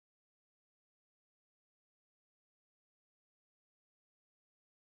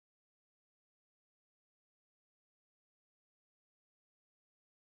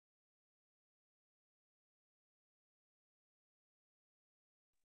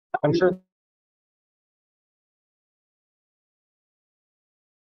I'm sure.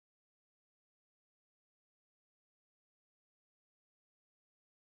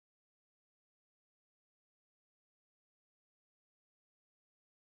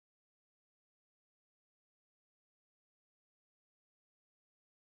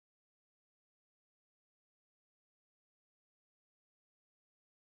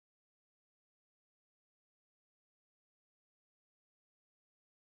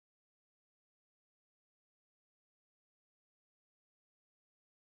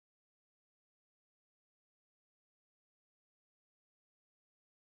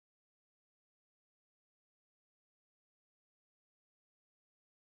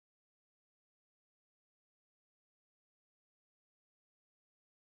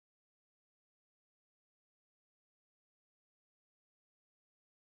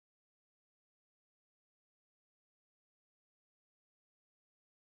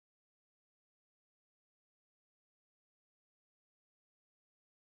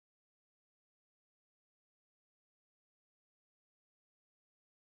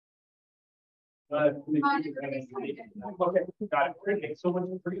 Okay, got it. Great. So much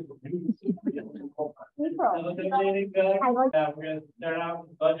for you. We're gonna start out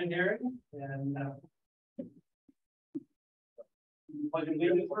with budget hearing and budget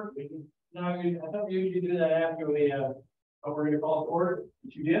meeting work. No, I thought we usually do that after we what we're gonna call to order.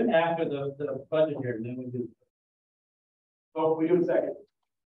 But you did after the budget hearing, then we do. So we do a second.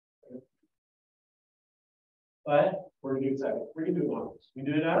 But we're gonna do a second. We're gonna do one. We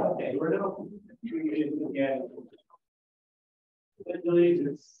do it now. Okay, we're now. Again.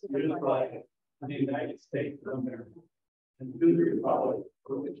 Allegiance to the flag of the United States of America and to the republic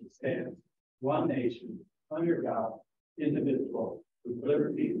for which it stands, one nation, under God, indivisible, with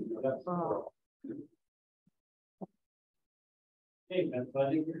liberty and justice for all. Okay, that's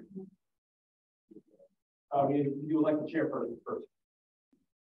budget here. You like the chair first.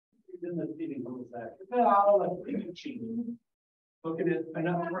 In the meeting, what was that? I'll let you cheat. Look at it.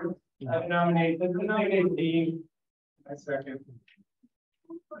 I've nominated Dean. I second.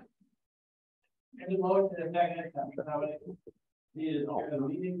 Any motion to second nomination? Needed open the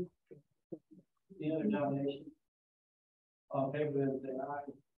meeting. The other nomination. All in favor, say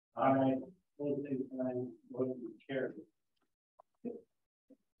aye. Aye. Both say aye. Motion carried.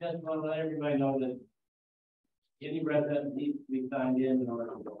 Just want to let everybody know that any resident needs to be signed in order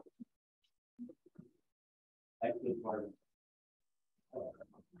to vote. That's the part.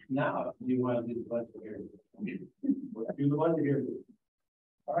 Now, you want to do the budget hearing? Do the budget hearing.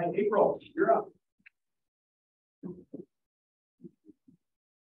 All right, April, you're up.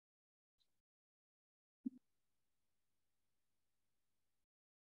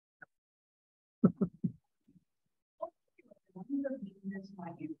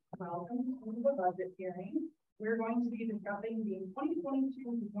 Welcome to the budget hearing. We're going to be discussing the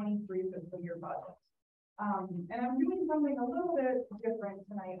 2022-23 fiscal year budget. And I'm doing something a little bit different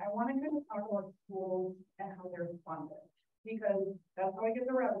tonight. I want to kind of talk about schools and how they're funded, because that's how I get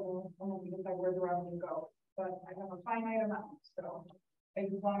the revenue, and then we decide where the revenue goes. But I have a finite amount, so I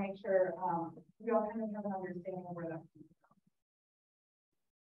just want to make sure we all kind of have an understanding of where that comes from.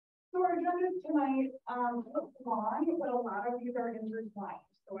 So our agenda tonight looks long, but a lot of these are intertwined.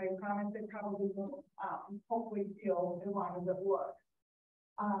 So I promise it probably won't hopefully feel as long as it looks.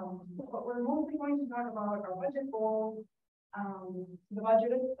 But we're mostly going to talk about our budget goals, the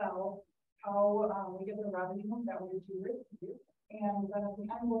budget itself, how we get the revenue that we receive, and then at the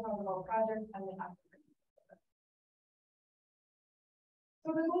end we'll talk about projects and the activities.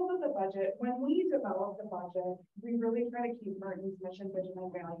 So the goals of the budget, when we develop the budget, we really try to keep Merton's mission, vision,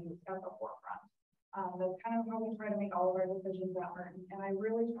 and values at the forefront. That's kind of how we try to make all of our decisions at Merton, and I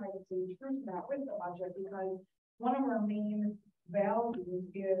really try to stay true to that with the budget, because one of our main values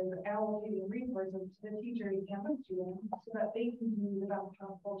is allocating resources to the teachers and the students so that they can do the best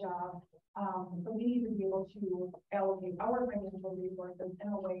possible job. So we need to be able to allocate our financial resources in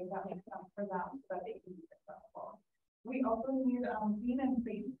a way that makes sense for them so that they can be successful. We also need clean and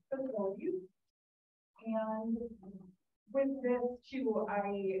safe facilities. And with this too,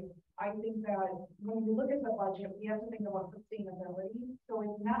 I think that when we look at the budget, we have to think about sustainability. So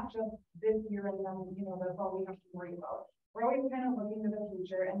it's not just this year and then, that's all we have to worry about. We're always kind of looking to the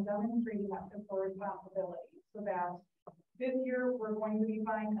future and demonstrating that fiscal responsibility so that this year we're going to be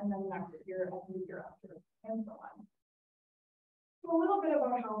fine, and then next year and the year after, and so on. So a little bit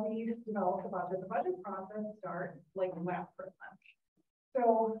about how we develop the budget. The budget process starts like last Christmas.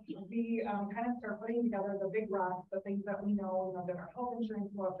 So we kind of start putting together the big rocks, the things that we know, that our health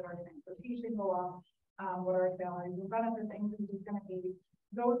insurance go up, that our transportation go up, what our salaries and benefits increase is going to be.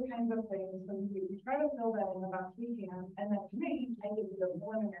 those kinds of things. So we try to fill that in the best we can. And then May, I give you the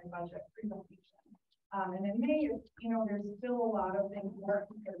preliminary budget presentation. And in May, there's still a lot of things that are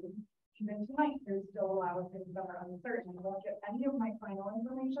uncertain. Even tonight, there's still a lot of things that are uncertain. I won't get any of my final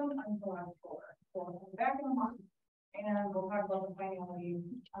information until October. So I'll come back in a month and we'll talk about the finality,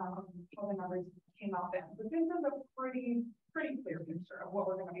 how the numbers came out then. But this is a pretty clear picture of what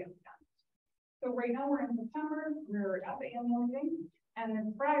we're going to be up against. So right now we're in September, we're at the annual meeting, and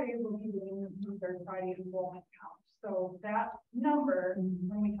then Friday we'll be doing the third Friday enrollment count. So that number,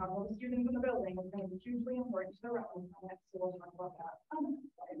 when we talk about the students in the building, is going to be hugely important to the revenue summit. So we'll talk about that on the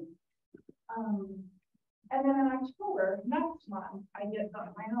next slide. And then in October, next month, I get the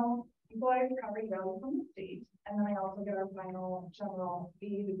final equalized property value from the state, and then I also get our final general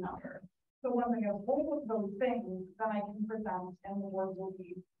aid number. So once I have both of those things, then I can present, and the board will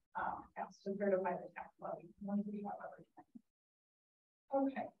be asked to certify the tax levy once we have everything.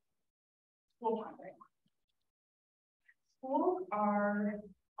 Okay. School funding. Schools are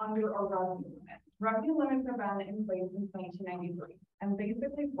under a revenue limit. Revenue limits have been in place since 1993. And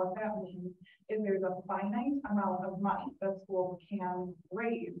basically what that means is there's a finite amount of money that schools can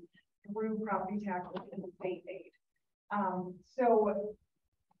raise through property taxes and state aid. So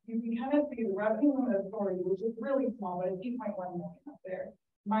you can kind of see the revenue limit authority, which is really small, but it's 8.1 million up there.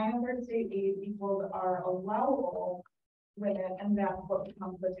 Minus our state aid equals our allowable limit, and that's what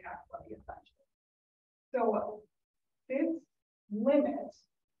becomes the tax levy essentially. So this limit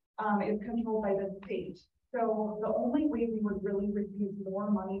is controlled by the state. So the only way we would really receive more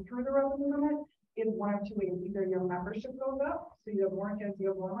money through the revenue limit is one of two ways. Either your membership goes up, so you have more kids, you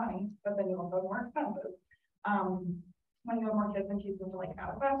have more money, but then you also have more expenses. When you have more kids in case of like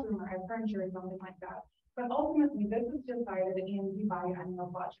out of classroom or have furniture or something like that. But ultimately, this is decided in the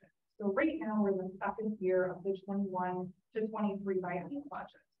biennial budget. So right now we're in the second year of the 21 to 23 biennial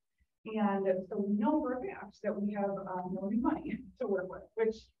budget. And so we know for a fact that we have no new money to work with,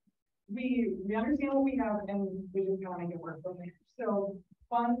 which we understand what we have and we just gotta make it work from there. So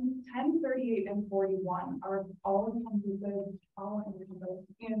funds 10, 38, and 41 are all encompassed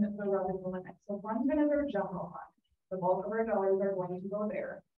in the revenue limit. So fund 10 is our general fund. The bulk of our dollars are going to go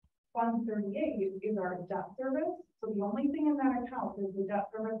there. Fund 38 is our debt service. So the only thing in that account is the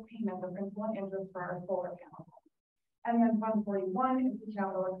debt service payment, the principal and interest for our solar panels. And then Fund 41 is the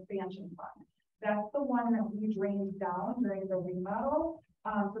capital expansion fund. That's the one that we drained down during the remodel.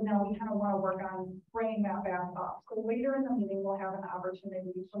 So now we kind of want to work on bringing that back up. So later in the meeting, we'll have an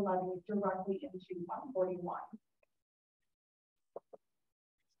opportunity to levy directly into Fund 41.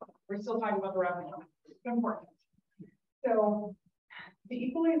 We're still talking about the revenue. It's important. So the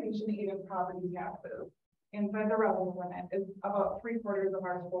equalization aid of property taxes inside the revenue limit is about 3/4 of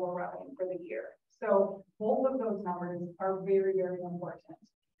our total revenue for the year. So both of those numbers are very, very important.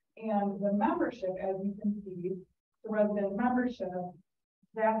 And the membership, as you can see, the resident membership,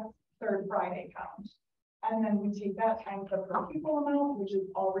 that's third Friday count. And then we take that times the per pupil amount, which is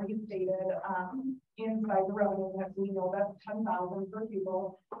already stated inside the revenue limit. So we know that's 10,000 per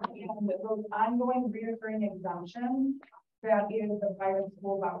pupil. And those ongoing reoccurring exemptions, that is the private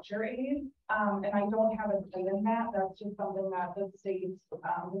school voucher aid. And I don't have a date in that. That's just something that the state,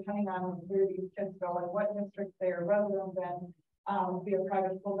 depending on where these kids go and what districts they are residents in, via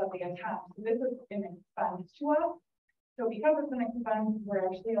private schools that they attend. So this is an expense to us. So because it's an expense, we're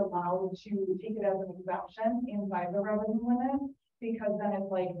actually allowed to take it as an exemption inside the revenue limit, because then it's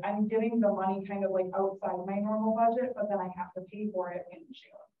like, I'm getting the money kind of like outside my normal budget, but then I have to pay for it in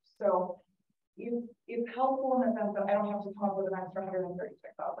June. So it's helpful in the sense that I don't have to come up with an extra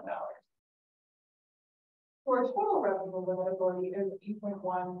 $136,000. So our total revenue limit authority is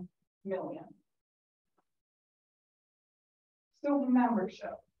 8.1 million. So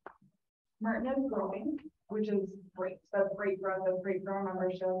membership. Merton is growing, which is great. That's great for us. That's great for our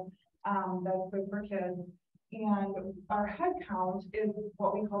membership. That's good for kids. And our head count is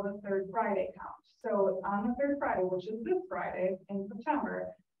what we call the third Friday count. So on the third Friday, which is this Friday in September,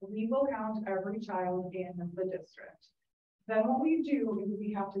 we will count every child in the district. Then what we do is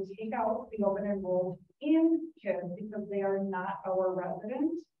we have to take out the open enrolled in kids because they are not our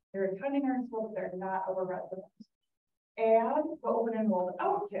residents. They're attending our school, but they're not our residents. And the open enrolled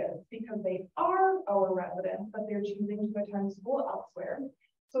out kids because they are our residents, but they're choosing to attend school elsewhere.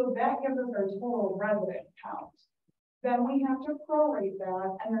 So that gives us our total resident count. Then we have to prorate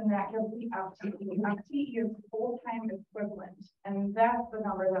that, and then that gives the FTE. FTE is full-time equivalent, and that's the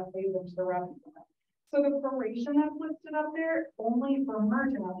number that plays into the revenue limit. So the proration that's listed up there, only for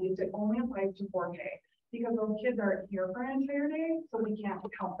Merton at least, it only applies to 4K because those kids are here for an entire day, so we can't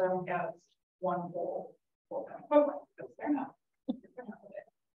count them as one full-time equivalent because they're not.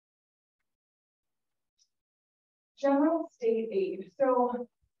 General state aid. So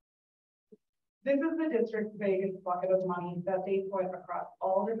this is the district's biggest bucket of money that they put across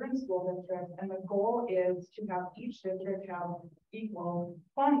all different school districts. And the goal is to have each district have equal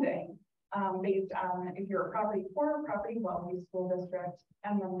funding based on if you're a property poor or property wealthy school district.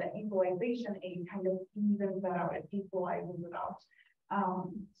 And then the equalization aid kind of evens that out, it equalizes it out.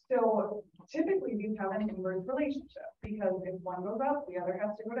 So typically these have an inverse relationship because if one goes up, the other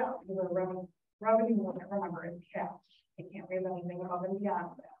has to go down because the revenue limit, remember, is capped. It can't raise anything above and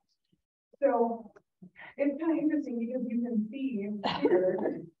beyond that. So it's kind of interesting because you can see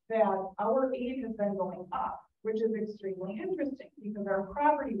here that our aid has been going up, which is extremely interesting because our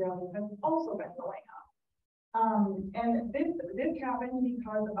property value has also been going up. And this happened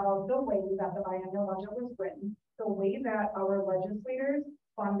because of the way that the biennial budget was written, the way that our legislators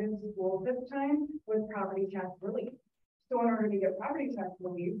funded schools this time with property tax relief. So in order to get property tax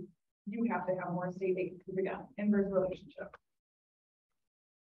relief, you have to have more state aid because again, inverse relationship.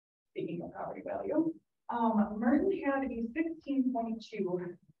 Speaking of property value, Merton had a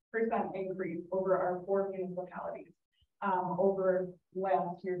 16.2% increase over our 4 municipalities over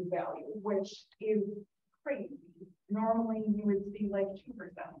last year's value, which is crazy. Normally you would see like 2%,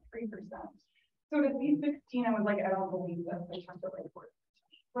 3%. So to see 16, I was like, I don't believe this. I checked it right for it.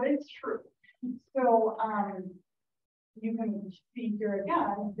 But it's true. So you can see here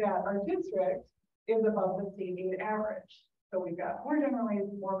again that our district is above the state aid average. So we've got more general aid,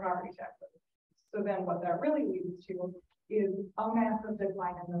 more property taxes. So then what that really leads to is a massive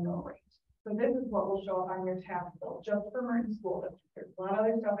decline in the mill rate. So this is what will show up on your tax bill, just for Merton School District. There's a lot of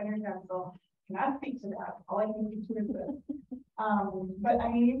other stuff in your tax bill. Cannot speak to that. All I can speak to is this. But I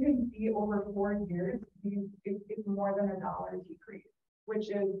mean, you can see over 4 years, it's more than $1 decrease, which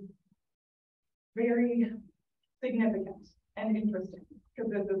is very significant and interesting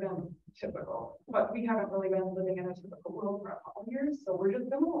because this isn't typical. But we haven't really been living in a typical world for a couple years, so we're just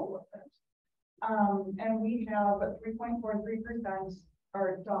gonna roll with it. And we have 3.43%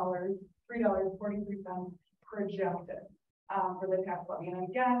 or dollars, $3.43 projected for the tax levy. And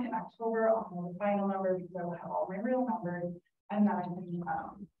again, in October, I'll have the final number because I will have all my real numbers. And then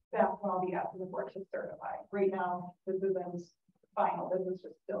that's when I'll be asking the board to certify. Right now, this isn't final. This is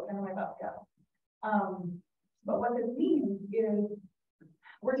just still kind of my best guess. But what this means is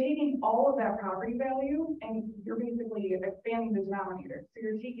we're taking all of that property value and you're basically expanding the denominator. So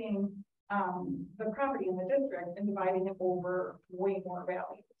you're taking the property in the district and dividing it over way more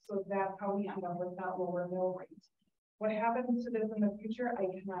value. So that's how we end up with that lower mill rate. What happens to this in the future, I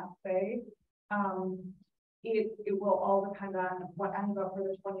cannot say. It will all depend on what ends up for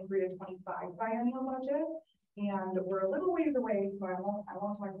the 23 to 25 biennial budget. And we're a little ways away, so I won't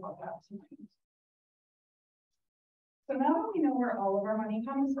talk about that tonight. So now that we know where all of our money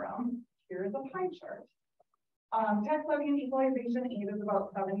comes from, here's a pie chart. Tax levy and equalization aid is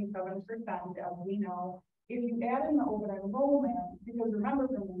about 77%, as we know. If you add in the open enrollment, because remember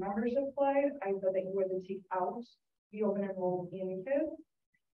from the membership slide, I said that you had to take out the open enrolled in kids.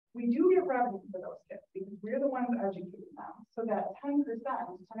 We do get revenue for those kids because we're the ones educating them. So that 10%,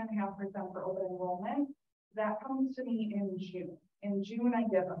 10.5% for open enrollment, that comes to me in June. In June, I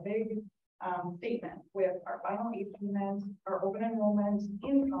get a big statement with our final aid payment, our open enrollment,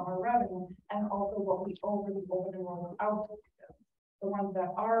 income, or revenue, and also what we owe for the open enrollment out to kids, the ones that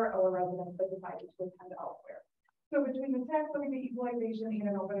are our residents that decided to attend elsewhere. So between the tax levy, the equalization, and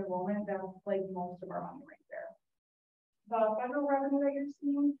an open enrollment, that's like most of our money right there. The federal revenue that you're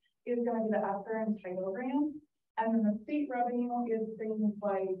seeing is going to be the ESSER and title grant. And then the state revenue is things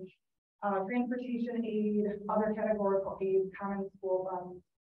like transportation aid, other categorical aid, common school funds,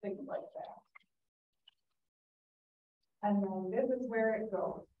 things like that. And then this is where it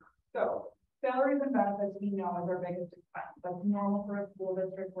goes. So salaries and benefits we know is our biggest expense. That's normal for a school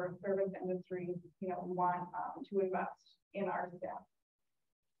district or a service industry, want to invest in our staff.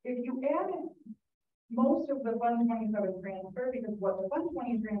 If you add in most of the Fund 27 transfer, because what the Fund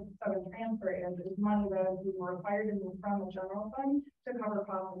 27 transfer is money that is required to move from the general fund to cover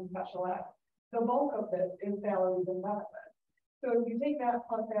costs and special ed. The bulk of this is salaries and benefits. So if you take that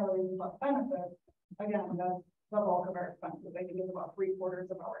plus salaries plus benefits, again, that's the bulk of our expenses. I think it's about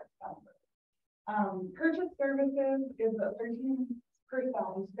 3/4 of our expenses. Purchase services is a 13%.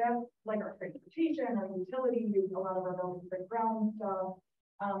 That's like our transportation, our utilities, a lot of our buildings, the ground stuff.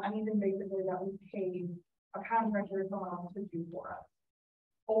 Anything basically that we pay a contractor or someone else to do for us.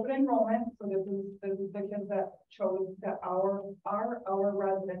 Open enrollment, so this is the kids that chose that our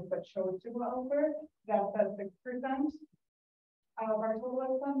residents that chose to go elsewhere. That's at 6% of our total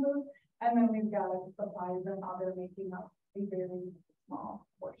expenses, and then we've got supplies and other making up a very small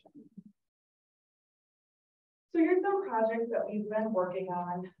portion. So here's some projects that we've been working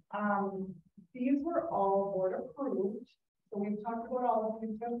on. These were all board approved. So we've talked about all of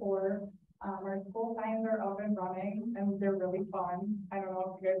these before. Our school signs are up and running and they're really fun. I don't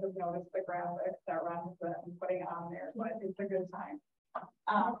know if you guys have noticed the graphics that Ron's been putting on there, but it's a good time.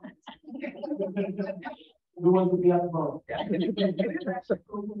 We want to be up front.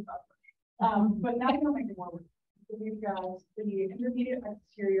 But now you'll make it more. So we've got the intermediate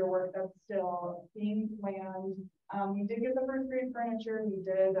exterior work that's still being planned. We did get the first grade furniture. We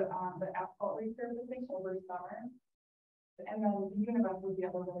did the asphalt resurfacing over summer. And then the Univest was the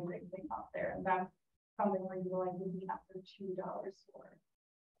other really big thing up there. And that's something we're utilizing the after $2 for.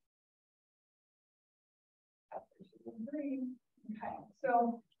 Okay,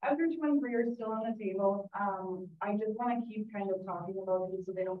 so after 23 are still on the table. I just want to keep kind of talking about these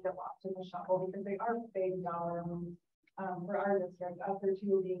so they don't get lost in the shuffle because they are big dollar amounts for our district. After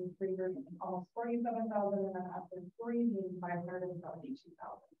 2 being almost 47,000, and then after 3 being 572,000.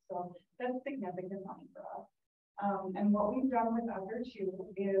 So that's significant money for us. And what we've done with after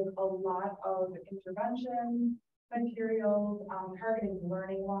 2 is a lot of intervention materials, targeting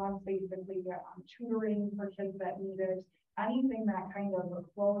learning loss, basically tutoring for kids that need it. Anything that kind of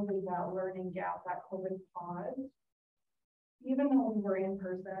closes that learning gap that COVID caused. Even though we were in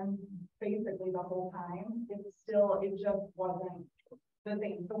person basically the whole time, it just wasn't the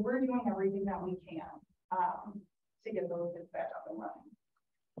same. So we're doing everything that we can to get those kids back up and running.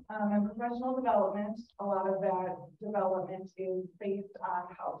 And professional development, a lot of that development is based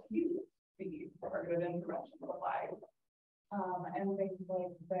on how to use the targeted intervention supplies and things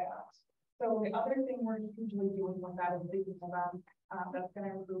like that. So the other thing we're usually doing with that is thinking about that's going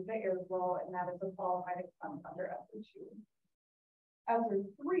to improve the airflow, and that is a qualified expense under ESSER 2. ESSER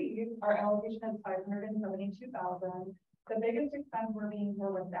 3, our allocation is $572,000. The biggest expense we're being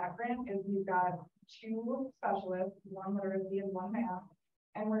for with that grant is we've got 2 specialists, 1 literacy and 1 math,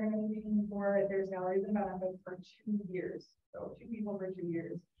 and we're going to be paying for their salaries and benefits for 2 years. So 2 people for 2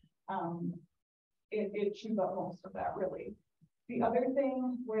 years. It chews up most of that, really. The other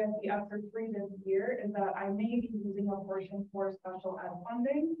thing with the ESSER 3 this year is that I may be using a portion for special ed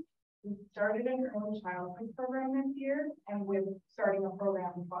funding. We started an early childhood program this year, and with starting a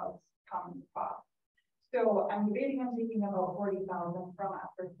program comes cost. So I'm debating on taking about $40,000 from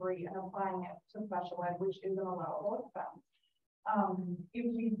ESSER 3 and applying it to special ed, which is an allowable expense.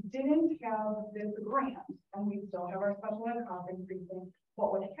 If we didn't have this grant and we still have our special ed cost increasing,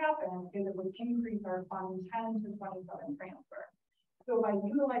 what would happen is it would increase our fund 10 to 27 transfer. So by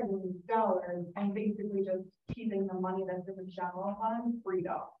utilizing these dollars and basically just keeping the money that's in the general fund freed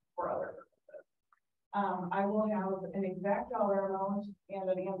up for other purposes. I will have an exact dollar amount and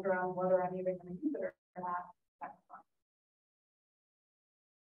an answer on whether I'm even going to use it or not next month.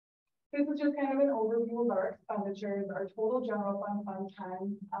 This is just kind of an overview of our expenditures. Our total general fund, Fund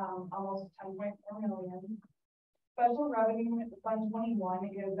 10, almost 10.4 million. Special revenue Fund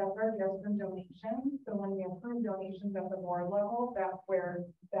 21 is that's our gifts and donations. So when we approve donations at the board level, that's where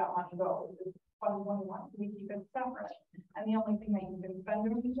that money goes. It's Fund 21, so we keep it separate. And the only thing that you can spend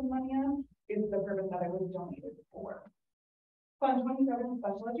donation money on is the purpose that it was donated for. Fund 27,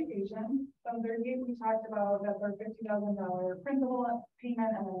 special education. Fund 38, we talked about that's our $50,000 principal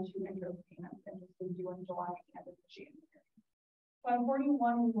payment and then 2 interest payments, interest is due in July and in January. Fund 41,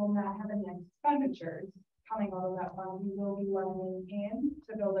 we will not have any expenditures coming out of that fund. We will be lending in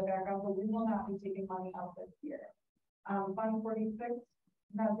to build it back up, but we will not be taking money out this year. Fund 46,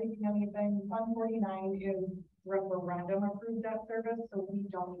 not taking anything. Fund 49 is referendum approved debt service, so we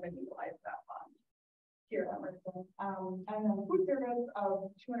don't even utilize that fund here at Merton. And then food service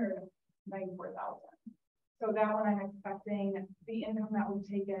of $294,000. So that one I'm expecting the income that we've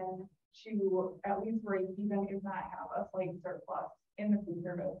taken to at least break even, if not have a slight surplus in the food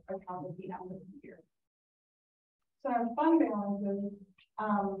service account at the end of the year. So our fund balances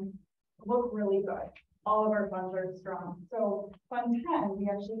look really good. All of our funds are strong. So Fund 10, we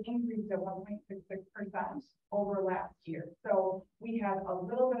actually increased at 1.66% over last year. So we had a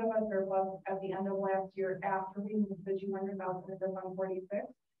little bit of a surplus at the end of last year after we moved the 200,000 into Fund 46.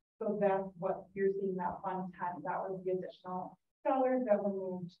 So that's what you're seeing that Fund 10. That was the additional dollars that were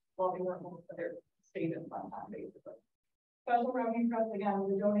moved while they were moved to their state in Fund 10, basically. Special revenue trust, again,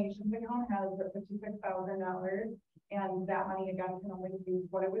 the donations account has $56,000, and that money again can only use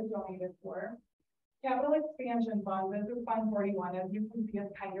what it was donated for. Capital expansion fund, this is Fund 41. As you can see,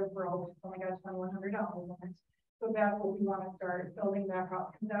 it's kind of broke. It's only got $2,100 in it. So that's what we want to start building back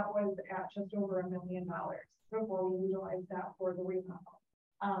up, because that was at just over $1 million before we utilized that for the remodel.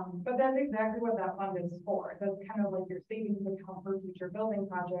 But that's exactly what that fund is for. That's kind of like your savings account for future building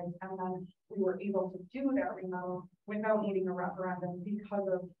projects. And then we were able to do that remodel without needing a referendum because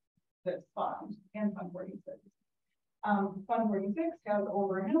of this fund and Fund 46. Fund 46 has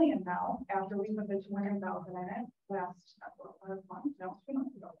over $1 million now after we put the $200,000 in it last month, no, 2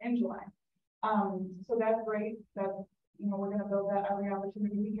 months ago in July. So that's great. That's, you know, we're going to build that every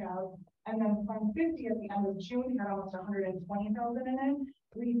opportunity we have. And then Fund 50 at the end of June had almost 120,000 in it.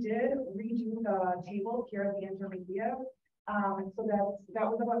 We did redo the table here at the intermediate. So that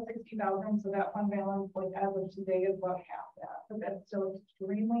was about 60,000. So that fund balance, like as of today, is about half that. But that's still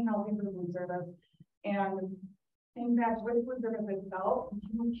extremely healthy for the food service. And in fact, with food service itself,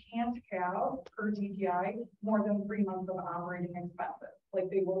 you can't have per DPI more than 3 months of operating expenses. Like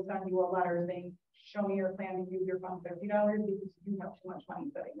they will send you a letter saying, show me your plan to use your fund $50 because you have too much money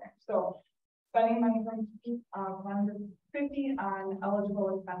sitting there. So spending money from Fund 50 on eligible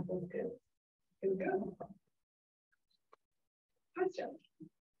expenses is good. Question.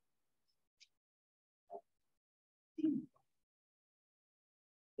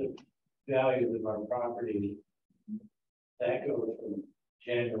 The values of our property, that goes from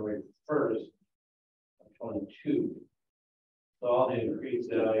January 1st of 22. So all the increased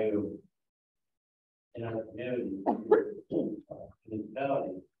value in our community,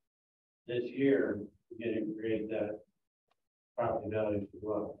 municipality, this year, we're going to create that property values as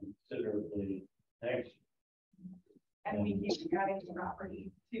well considerably next year. And we keep adding to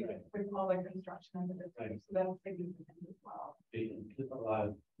property too, with all the construction in the district, so that's significant as well. There's a lot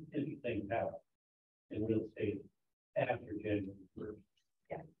of interesting happen in real estate after January 1st.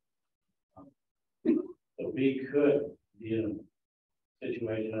 Yeah. So we could be in a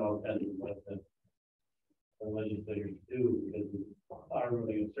situation all depends on what the legislators do because we are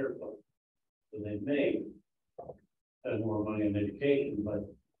really in surplus. So they may spend more money on education, but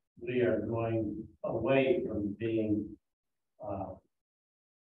we are going away from being a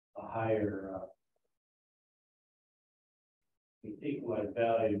higher equalized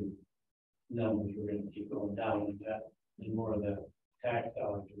value numbers. We're going to keep going down with that, and more of the tax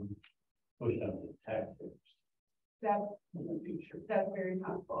dollars and push on the taxpayers. That's In the future. That's very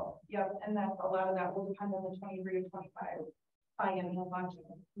possible. Yep, and that's a lot of that will depend on the 23 to 25 biennial budget.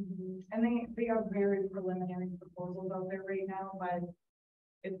 And they have very preliminary proposals out there right now, but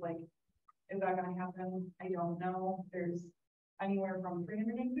it's like, is that going to happen? I don't know. There's anywhere from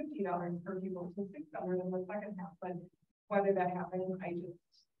 $350 per people to $600 in the second half, but whether that happens,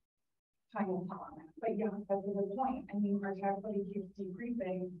 time will tell on that. But yeah, that's a good point. I mean, our tax budget keeps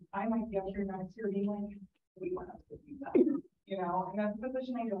decreasing. I might be up here next year being like, we want us to do that, you know, and that's a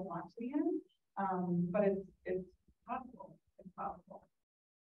position I don't want to be in. But it's possible. It's possible.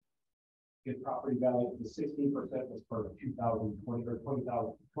 Good property value, the 16% was for 2020 or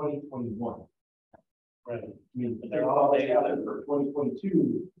 2021. Right. I mean, they're all together for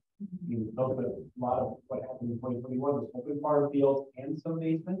 2022. I mean, a lot of what happened in 2021 was open farm fields and some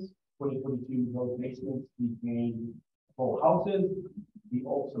basements. 2022, those basements became full houses.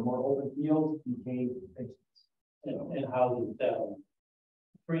 Some more open fields became basements. And houses down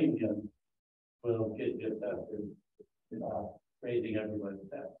premium will get just after raising everyone's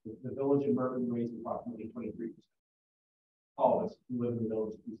tax. The village in Merton raised approximately 23%. All of us who live in the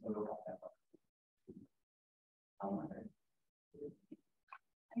village, we spend about that.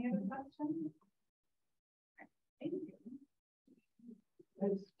 Any other questions? Thank you.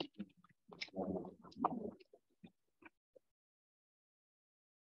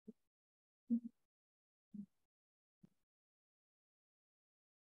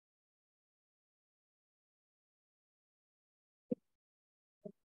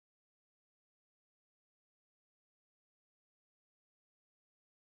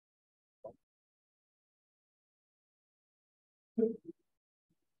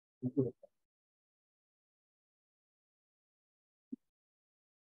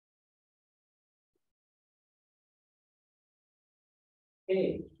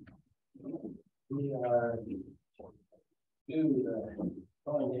 Okay, we are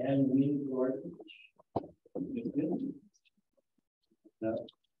going to end the meeting for no.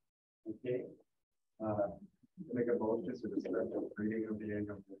 Okay. Make a motion to discuss the reading of the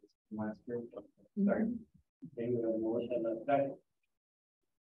annual last year. Sorry. Okay, we have a motion and a second.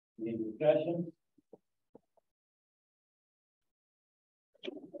 Any discussion?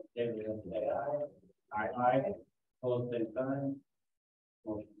 Okay, we have to say aye. Aye. Opposed, same sign.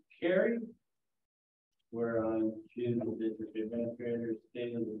 Motion carried. We're on to the district administrator,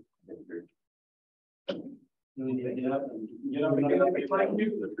 state of the district. Do we need to get up and If I can do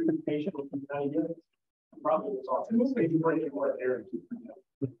the presentation, probably it's all.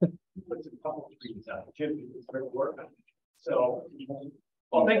 Put some couple of screens out. Jim is very work on it. So,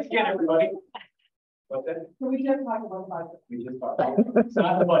 well, thanks again, everybody. What's that? So we just talked about the budget. We just talked about it. It's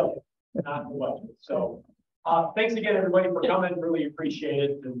not the budget, not the budget. So, thanks again, everybody, for coming. Really appreciate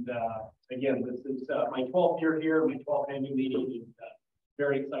it. And again, this is my 12th year here, my 12th annual meeting, and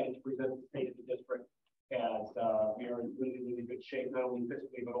very excited to present the state of the district as we are in really, really good shape, not only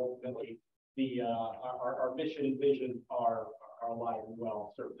physically but ultimately our mission and vision are alive and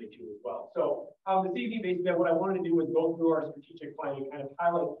well, certainly too as well. So this evening, basically, what I wanted to do was go through our strategic plan and kind of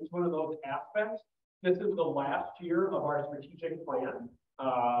highlight each one of those aspects. This is the last year of our strategic plan.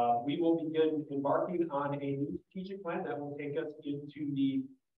 We will begin embarking on a new strategic plan that will take us into the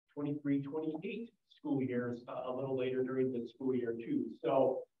 23-28 school years a little later during the school year too.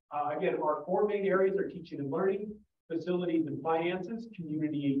 So again, our four main areas are teaching and learning, facilities and finances,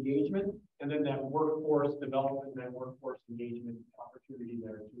 community engagement, and then that workforce development, that workforce engagement opportunity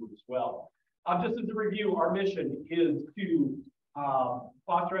there too as well. Just as a review, our mission is to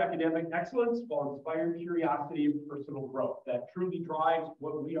foster academic excellence while inspiring curiosity and personal growth. That truly drives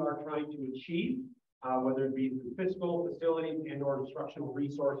what we are trying to achieve, whether it be through physical, facility, and or instructional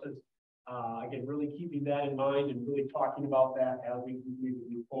resources. Again, really keeping that in mind and really talking about that as we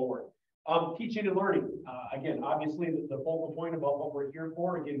move forward. Teaching and learning. Again, obviously the focal point about what we're here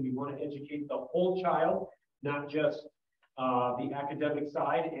for. Again, we want to educate the whole child, not just the academic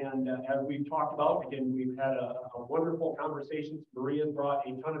side. And as we've talked about, again, we've had a wonderful conversations. Maria's brought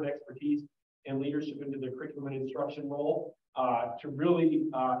a ton of expertise and leadership into the curriculum and instruction role to really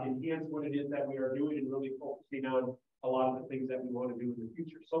enhance what it is that we are doing and really focusing on a lot of the things that we want to do in the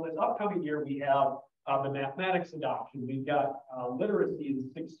future. So this upcoming year, we have the mathematics adoption. We've got literacy in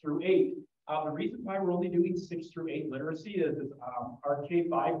 6 through 8. The reason why we're only doing 6 through 8 literacy is our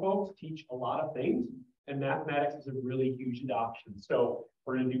K-5 folks teach a lot of things, and mathematics is a really huge adoption. So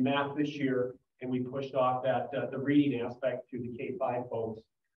we're going to do math this year, and we pushed off that the reading aspect to the K-5 folks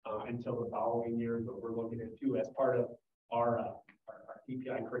until the following year, but we're looking at too as part of our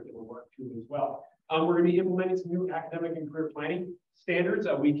DPI curriculum work too as well. We're going to be implementing some new academic and career planning standards.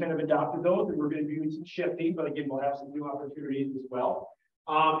 We kind of adopted those, and we're going to be doing some shifting, but again, we'll have some new opportunities as well.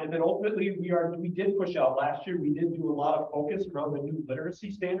 And then ultimately, we did push out last year. We did do a lot of focus around the new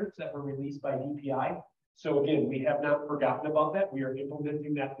literacy standards that were released by DPI. So again, we have not forgotten about that. We are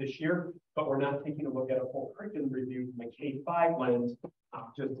implementing that this year, but we're not taking a look at a full curriculum review from a K-5 lens,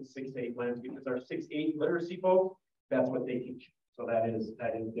 just a 6-8 lens, because our 6-8 literacy folks, that's what they teach. So that is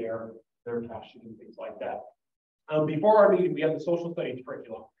their passion and things like that. Before our meeting, we have the social studies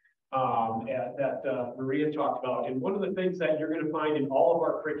curriculum that Maria talked about. And one of the things that you're going to find in all of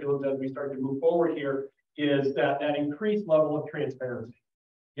our curriculums as we start to move forward here is that increased level of transparency.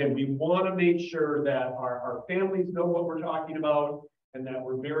 Again, we want to make sure that our families know what we're talking about and that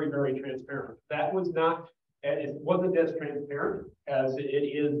we're very, very transparent. That was not, it wasn't as transparent as it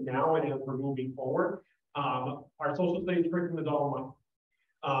is now and as we're moving forward. Our social studies curriculum is all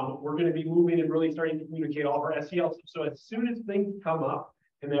online. We're going to be moving and really starting to communicate all of our SELs. So as soon as things come up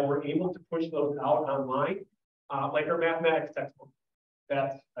and that we're able to push those out online, like our mathematics textbook,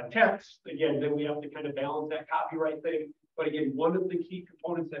 that's a text. Again, then we have to kind of balance that copyright thing. But again, one of the key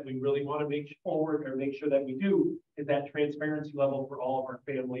components that we really want to make sure that we do is that transparency level for all of our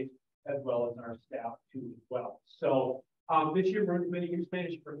families as well as our staff too as well. So this year we're implementing new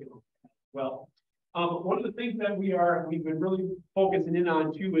Spanish curriculum as well. One of the things that we've been really focusing in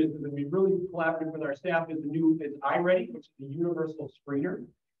on too is that we really collaborated with our staff is iReady, which is the universal screener.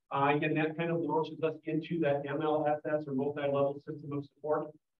 Again, that kind of launches us into that MLSS or multi-level system of support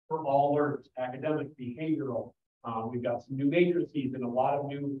for all learners, academic, behavioral. We've got some new matrices and a lot of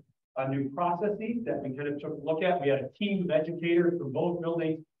new processes that we kind of took a look at. We had a team of educators from both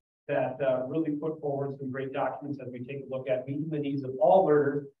buildings that really put forward some great documents as we take a look at meeting the needs of all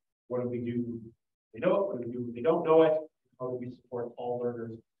learners. What do we do? They know it. What do we do if they don't know it? How do we support all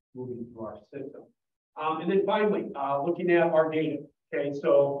learners moving through our system? And then finally, looking at our data. Okay,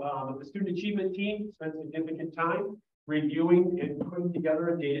 so the student achievement team spent significant time reviewing and putting together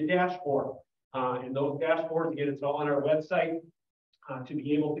a data dashboard. And those dashboards, again, it's all on our website to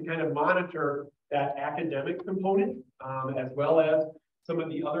be able to kind of monitor that academic component as well as some of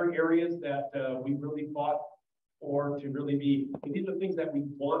the other areas that we really fought for to really be, these are things that we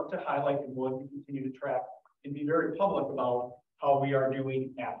want to highlight and want to continue to track and be very public about how we are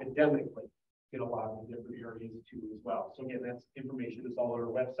doing academically in a lot of the different areas too as well. So again, that's information that's all on our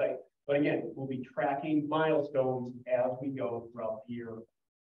website. But again, we'll be tracking milestones as we go throughout the year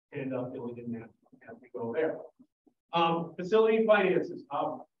and filling in that as we go there. Facility finances.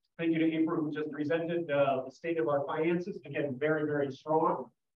 Thank you to April, who just presented the state of our finances. Again, very, very strong.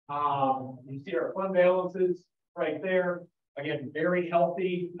 You see our fund balances right there. Again, very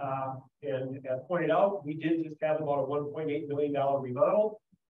healthy. And as pointed out, we did just have about a $1.8 million remodel,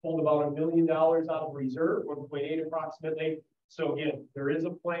 pulled about $1 million out of reserve, 1.8 approximately. So again, there is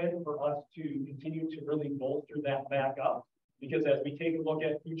a plan for us to continue to really bolster that back up, because as we take a look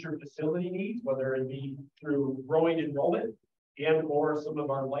at future facility needs, whether it be through growing enrollment and or some of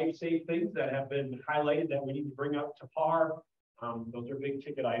our life-safe things that have been highlighted that we need to bring up to par. Those are big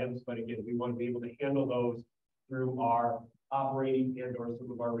ticket items, but again, we want to be able to handle those through our operating and or some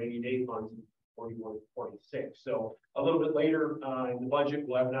of our rainy day funds, 41, 46. So a little bit later in the budget,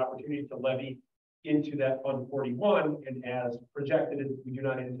 we'll have an opportunity to levy into that fund 41, and as projected, we do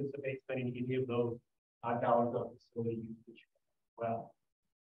not anticipate spending any of those dollars on facility usage as well.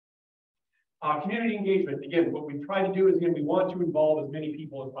 Community engagement. Again, what we try to do is, again, we want to involve as many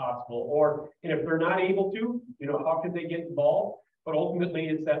people as possible, or if they're not able to, you know, how can they get involved? But ultimately,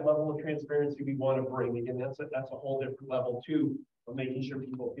 it's that level of transparency we want to bring. Again, that's a whole different level too, of making sure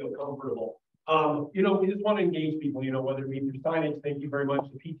people feel comfortable. You know, we just want to engage people, you know, whether it be through signage. Thank you very much.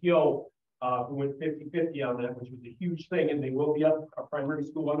 The PTO who went 50-50 on that, which was a huge thing, and they will be up. Our primary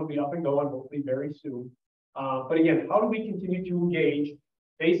school one will be up and going hopefully very soon. But again, how do we continue to engage?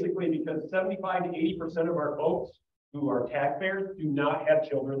 Basically, because 75 to 80% of our folks who are taxpayers do not have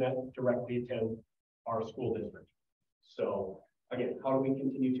children that directly attend our school district. So again, how do we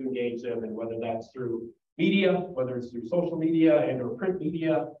continue to engage them, and whether that's through media, whether it's through social media and or print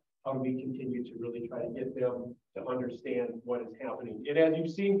media, how do we continue to really try to get them to understand what is happening? And as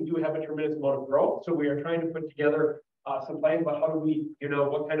you've seen, we do have a tremendous amount of growth. So we are trying to put together some plans about how do we, you know,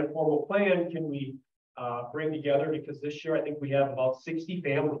 what kind of formal plan can we bring together, because this year I think we have about 60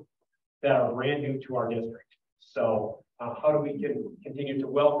 families that are brand new to our district. So how do we continue to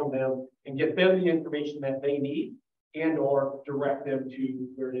welcome them and get them the information that they need, and or direct them to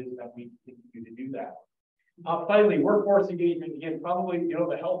where it is that we continue to do that. Finally, workforce engagement. Again, probably, you know,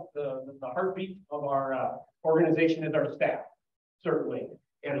 the heartbeat of our organization is our staff, certainly.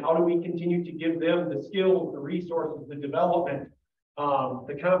 And how do we continue to give them the skills, the resources, the development,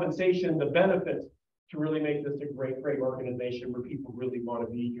 the compensation, the benefits to really make this a great, great organization where people really want to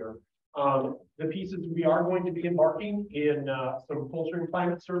be here. The pieces, we are going to be embarking in some culture and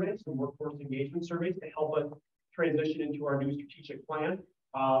climate surveys, some workforce engagement surveys to help us transition into our new strategic plan.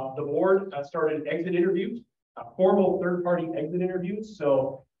 The board started exit interviews, formal third-party exit interviews.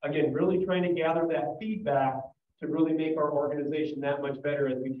 So again, really trying to gather that feedback to really make our organization that much better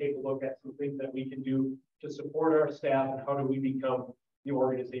as we take a look at some things that we can do to support our staff, and how do we become the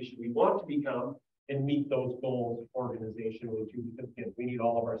organization we want to become and meet those goals organizationally too, because again, we need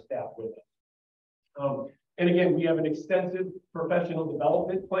all of our staff with us. And again, we have an extensive professional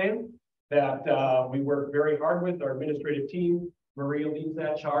development plan that we work very hard with. Our administrative team, Maria leads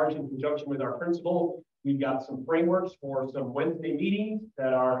that charge in conjunction with our principal. We've got some frameworks for some Wednesday meetings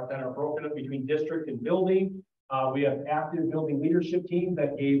that are broken up between district and building. We have active building leadership teams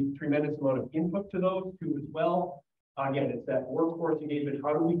that gave tremendous amount of input to those too as well. Again, it's that workforce engagement.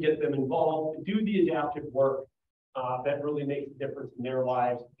 How do we get them involved to do the adaptive work that really makes a difference in their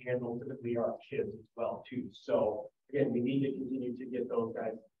lives, and ultimately our kids as well too. So again, we need to continue to get those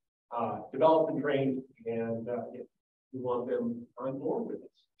guys developed and trained, and we want them on board with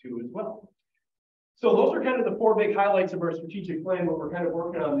us too as well. So those are kind of the four big highlights of our strategic plan, what we're kind of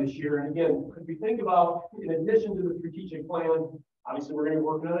working on this year. And again, if we think about, in addition to the strategic plan, obviously we're going to be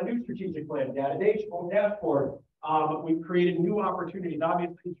working on a new strategic plan, dashboard. We've created new opportunities.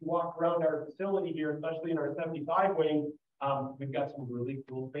 Obviously, if you walk around our facility here, especially in our 75 wing, we've got some really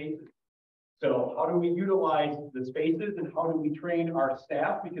cool spaces. So how do we utilize the spaces, and how do we train our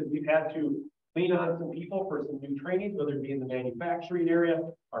staff? Because we've had to lean on some people for some new trainings, whether it be in the manufacturing area,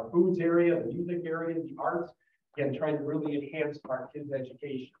 our foods area, the music area, the arts, again, trying to really enhance our kids'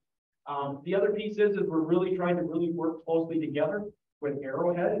 education. The other piece is we're really trying to work closely together with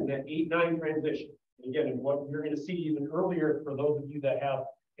Arrowhead in that 8-9 transition. And again, and what you're going to see even earlier for those of you that have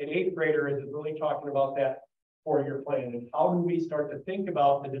an 8th grader is really talking about that 4-year plan, and how do we start to think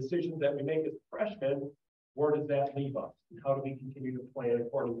about the decisions that we make as freshmen? Where does that leave us, and how do we continue to plan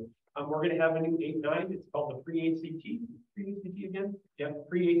accordingly? We're going to have a new 8-9. It's called the pre-ACT. Pre-ACT again? Yeah,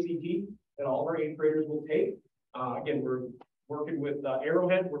 pre-ACT that all of our 8th graders will take. Again, we're working with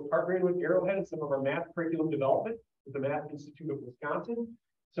Arrowhead. We're partnering with Arrowhead in some of our math curriculum development with the Math Institute of Wisconsin.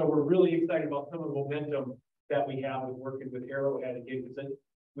 So we're really excited about some of the momentum that we have with working with Arrowhead again, because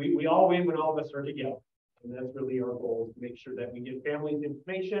we all win when all of us are together. And that's really our goal, is to make sure that we get families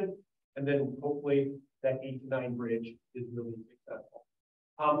information, and then hopefully that 8-9 bridge is really successful.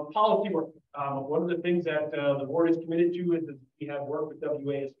 Policy work. One of the things that the board is committed to is that we have worked with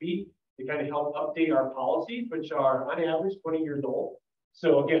WASB to kind of help update our policies, which are on average 20 years old.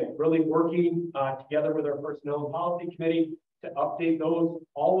 So again, really working together with our personnel and policy committee to update those,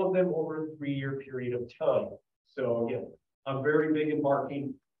 all of them over a 3-year period of time. So again, I'm very big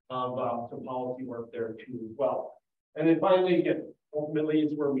embarking of some policy work there too as well. And then finally, again, ultimately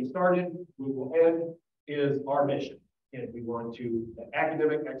it's where we started, we will end, is our mission. And we want to,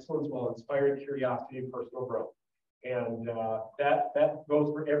 academic excellence while inspiring curiosity and personal growth. And that goes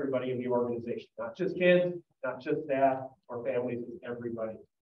for everybody in the organization, not just kids, not just staff or families, it's everybody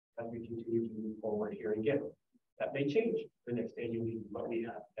as we continue to move forward here. And again, that may change the next annual meeting, but we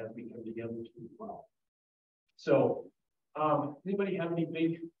have as we come together as well. So, anybody have any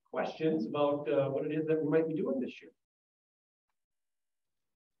big questions about what it is that we might be doing this year?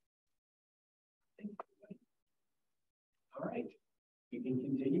 All right, we can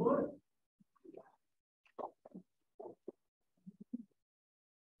continue on.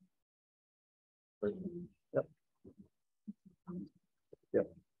 Yep. Yep.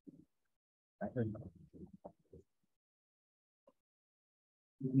 I heard.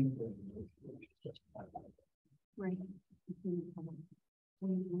 Right.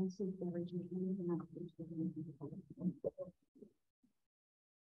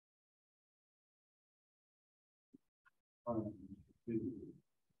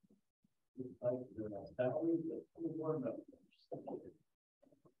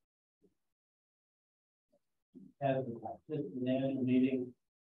 As this national meeting,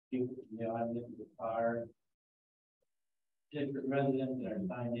 you know, I'm in the car. District residents that are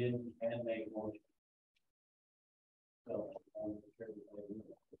signed in and make motion. So I'm sure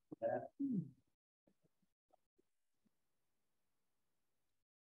that.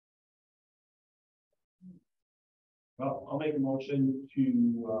 Well, I'll make a motion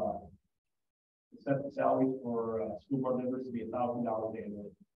to set the salary for school board members to be $1,000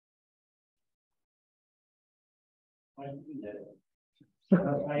 annually. I do that.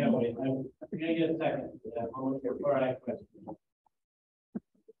 I am waiting. I'm gonna get a second. Before I question.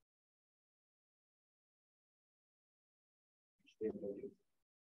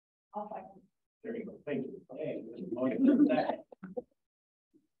 I'll find. There you go. Thank you. Okay, motion second.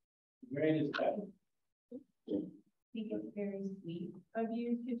 Great discussion. I think it's very sweet of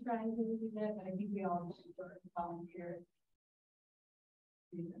you to try and do that, but I think we all should volunteer.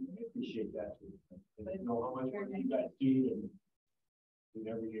 I appreciate that too. And I know how much work you guys do and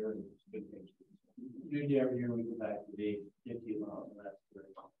every year it's good things. Usually every year we go back to the 50 miles and that's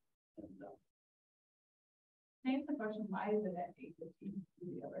very fun. Can I ask the question, why is it at 8:15?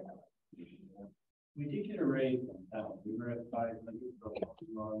 We did get a raise from town. We were at 500 for a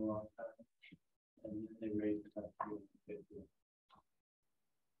long time. And they raised it up to 50.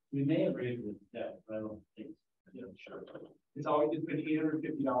 We may have raised it step, but I don't think. Yeah, sure. It's been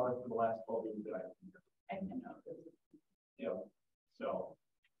 $850 for the last 12 years that I've been here. I didn't know this. Yeah. So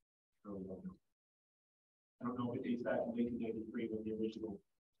I don't know if it dates back to 1993 when the original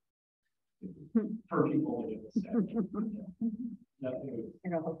per people that it was set. Nothing. I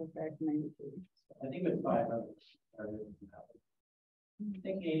don't hope it's back to 92. I think it was 500. I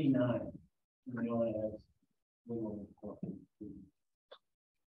think 89. We only have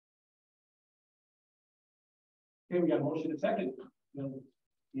Okay, we got a motion and second.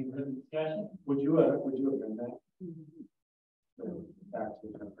 any further discussion? Would you amend that? Would you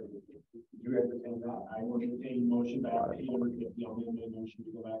entertain that? I will entertain motion back to $850. I'll amend my motion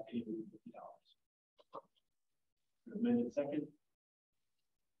to go back to $850. Amended second.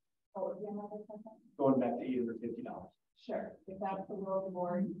 Oh, yeah, another second? Going back to $850. Sure, if that's the will of the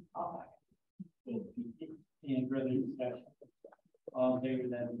board, I'll back. Any further discussion? All in favor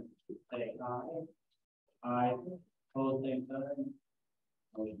then say aye. Aye. Opposed, same sign.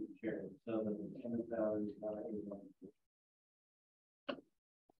 Motion carried. So the salary is not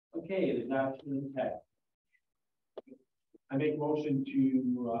okay, the adoption of tax. I make motion to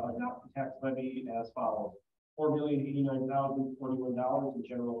adopt the tax levy as follows: $4,089,041 in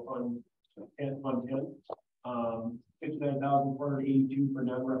general fund 10 fund 10, 59,482 for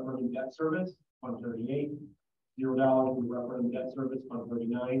non-referendum debt service fund 38, $0 in referendum debt service fund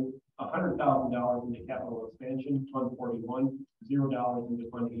 39, $100,000 in the capital expansion fund 41, $0 into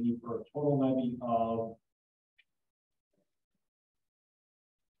fund 80 for a total levy of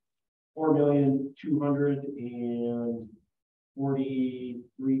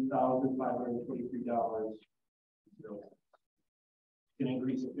 $4,243,523. An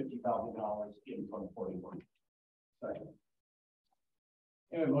increase of $50,000 in fund 41. Second.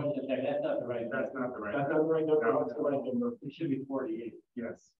 Anyway, motion to second, that's not the right. That's not the right. That's not the right number. No, That's the right number. It should be 48.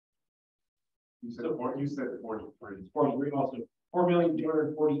 Yes. You said 43. 43, also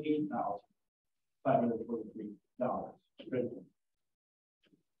 $4,248,543. Good.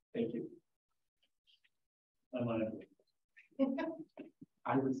 Thank you. I'm on it.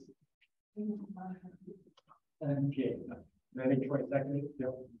 I was. Okay, Then Troy seconded.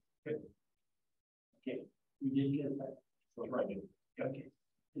 Yep. okay, we did get that. So right. Okay,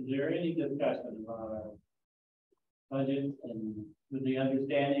 is there any discussion about our budget and with the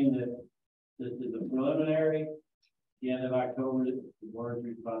understanding that this is a preliminary, the end of October, it's the board's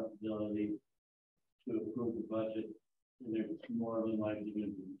responsibility to approve the budget, and there's more than likely going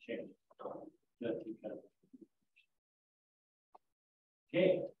to be change. Just because.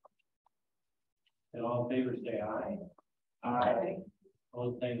 Okay. And all in favor say aye. Aye.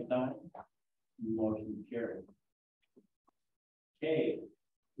 All same sign. Motion carried. Okay,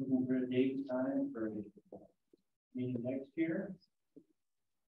 looking for a date time for meeting next year.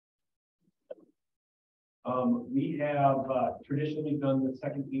 We have traditionally done the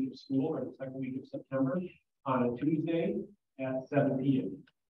second week of school or the second week of September on a Tuesday at 7 p.m.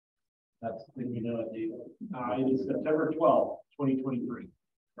 That's when you know what date. It is September 12th, 2023.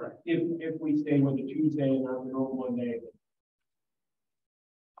 Correct. If we stay with the Tuesday and not the normal Monday.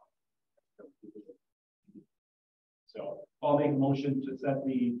 So I'll make a motion to set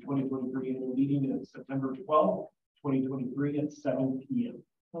the 2023 annual meeting at September 12th, 2023 at 7 p.m.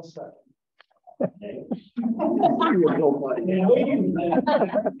 I'll second. Okay. Are you okay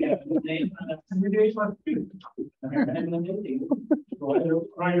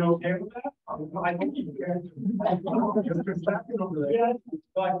with that? I think you can.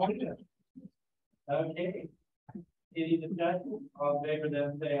 Okay. Any discussion? All in favor,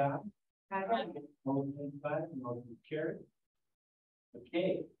 then say aye. Aye. Motion carried.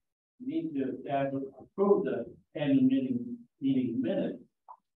 Okay, we need to approve the annual meeting minutes,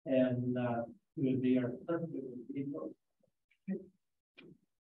 and it would be our clerk that would be those.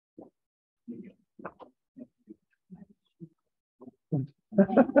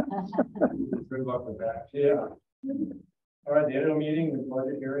 Good luck with that. Yeah. All right, the annual meeting, the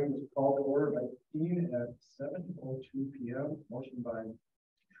budget hearing was called to order by Dean at 7:02 p.m. Motion by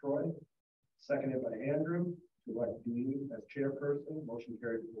Troy, seconded by Andrew to elect Dean as chairperson. Motion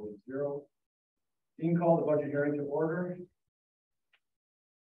carried 4-0. Dean called the budget hearing to order.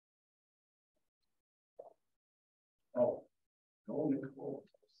 Oh, go Nicole.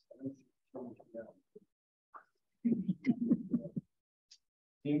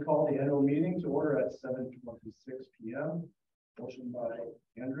 Dean called the annual meeting to order at 7:26 p.m. Motion by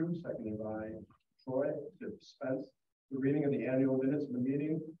Andrew, seconded by Troy to dispense the reading of the annual minutes of the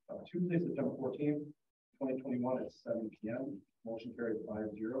meeting of Tuesday, September 14th, 2021 at 7 p.m. Motion carried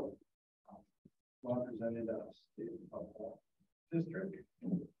 5-0. One presented State of District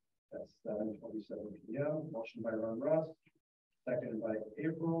at 7:27 p.m. Motion by Ron Russ, seconded by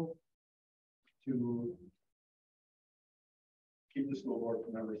April to keep the school board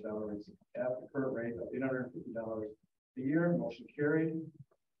for member salaries at the current rate of $850 a year. Motion carried.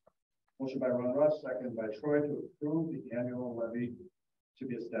 Motion by Ron Russ, seconded by Troy to approve the annual levy to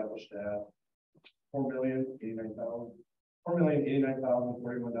be established at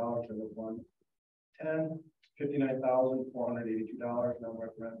 $4,089,041 in the fund. 59,482. Now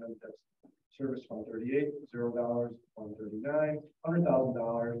referendum that's service fund 38, $0, fund 39,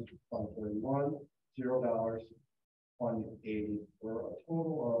 $100,000, fund 41, $0, fund 80, for a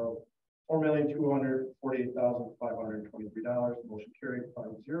total of $4,248,523. Motion carried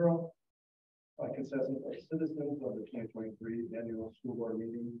 5-0. By consensus of citizens of the 2023 annual school board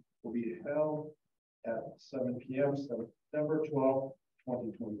meeting will be held at 7 p.m. September 12th,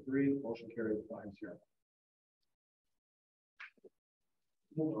 2023. Motion carried 5-0.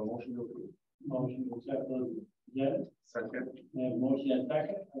 Motion to approve. Motion to accept those minutes. Second. And motion and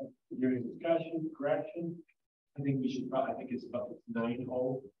second. During discussion, correction. I think we should probably, I think it's about 9-0. I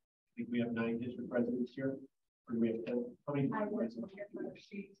think we have 9 district presidents here. Or do we have 10? How many? I was looking at my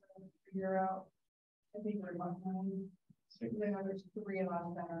sheets and figure out. I think we're about 9. 6. Then there's 3 of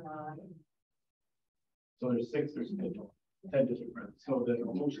us that are 9. So there's 6, there's 10 district presidents. So the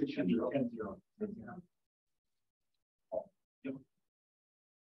motion should be 10-0. Yep.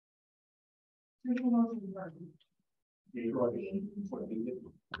 There's a motion for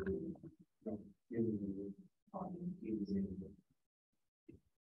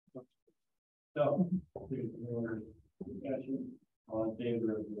So, there's more discussion on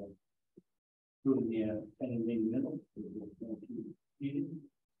favor of the approving the annual meeting minutes.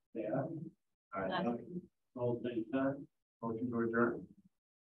 Say aye. Aye. All same time. Motion to adjourn.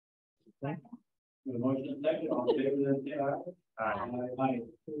 The motion is second, all in favor, then say aye. Aye.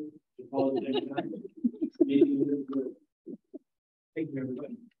 Opposed, same sign. Meeting is adjourned. Thank you,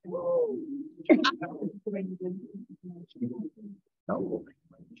 everybody.